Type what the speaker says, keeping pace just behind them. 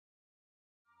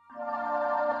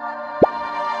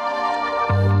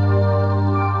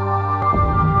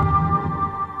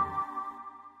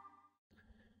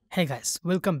Hey guys,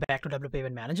 welcome back to WP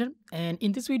Event Manager, and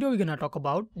in this video we're going to talk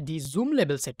about the zoom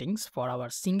level settings for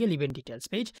our single event details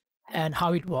page and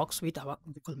how it works with our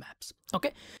Google Maps.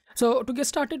 Okay, so to get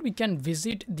started we can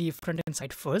visit the front end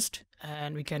site first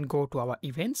and we can go to our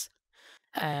events,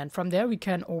 and from there we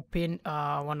can open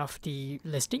one of the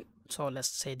listing. So let's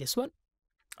say this one.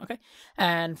 Okay,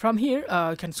 and from here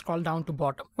you can scroll down to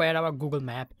bottom where our Google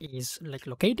Map is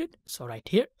located. So right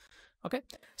here. Okay,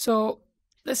 so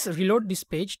let's reload this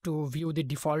page to view the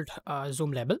default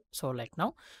zoom level. So like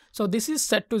now, so this is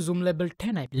set to zoom level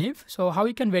 10, I believe. So how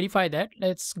you can verify that?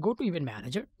 Let's go to event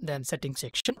manager, then settings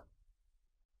section,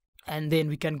 and then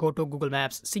we can go to Google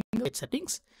Maps single page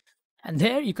settings, and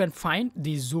there you can find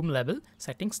the zoom level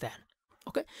settings there.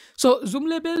 Okay, so zoom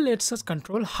level lets us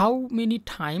control how many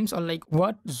times or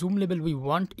what zoom level we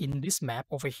want in this map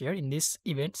over here in this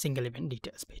event single event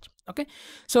details page. Okay,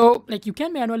 so you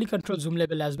can manually control zoom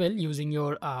level as well using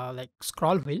your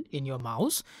scroll wheel in your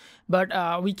mouse, but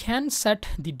we can set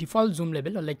the default zoom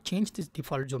level or change this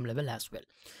default zoom level as well.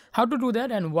 How to do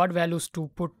that and what values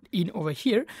to put in over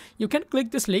here? You can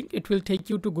click this link. It will take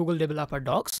you to Google Developer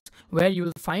Docs where you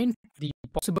will find the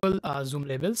possible zoom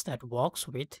levels that works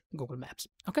with Google Maps.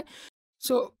 Okay,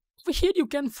 so over here you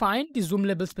can find the zoom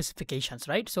level specifications,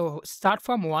 right? So start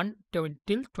from 1 till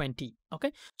 20.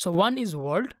 Okay, so 1 is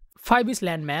world, 5 is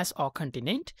landmass or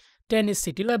continent, 10 is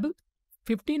city level,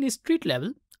 15 is street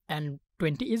level, and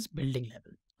 20 is building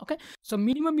level. Okay, so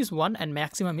minimum is 1 and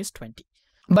maximum is 20.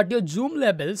 But your zoom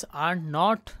levels are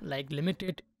not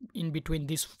limited in between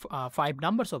these 5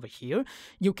 numbers over here.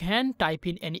 You can type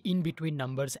in any in between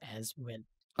numbers as well.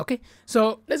 Okay,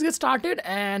 so let's get started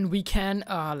and we can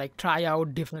try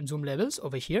out different zoom levels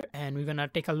over here, and we're gonna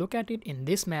take a look at it in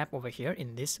this map over here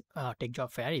in this Tech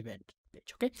Job Fair event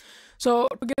page. Okay, so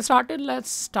to get started, let's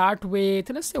start with,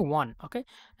 let's say 1. Okay,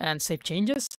 and save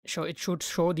changes. So it should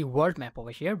show the world map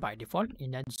over here by default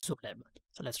in that zoom level.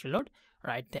 So let's reload.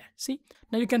 Right there, see,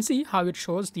 now you can see how it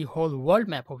shows the whole world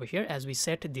map over here as we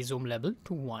set the zoom level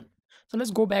to 1. So let's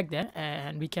go back there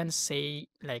and we can say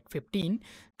 15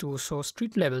 to show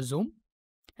street level zoom,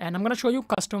 and I'm going to show you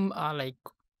custom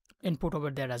input over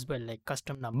there as well,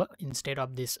 custom number instead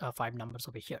of this 5 numbers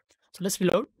over here. So let's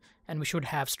reload and we should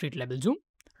have street level zoom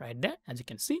right there, as you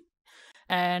can see,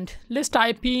 and let's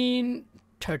type in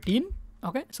 13.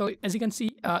 Okay, so as you can see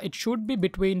it should be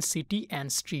between city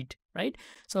and street, right?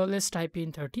 So let's type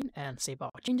in 13 and save our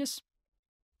changes,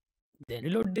 then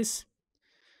reload this,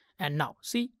 and now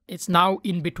see, it's now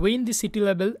in between the city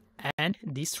level and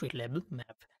the street level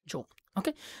map zoom.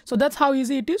 Okay, so that's how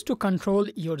easy it is to control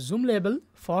your zoom level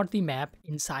for the map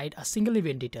inside a single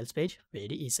event details page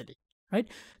very easily, right?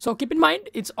 So keep in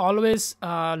mind, it's always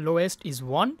lowest is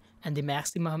 1 and the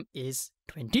maximum is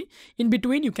 20. In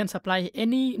between you can supply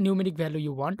any numeric value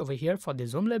you want over here for the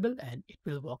zoom level and it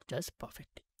will work just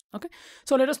perfectly. Okay,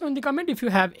 so let us know in the comment if you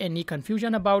have any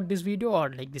confusion about this video or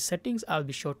the settings. I'll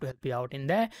be sure to help you out in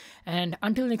there, and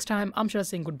until next time, I'm Shara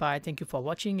saying goodbye. Thank you for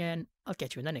watching and I'll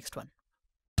catch you in the next one.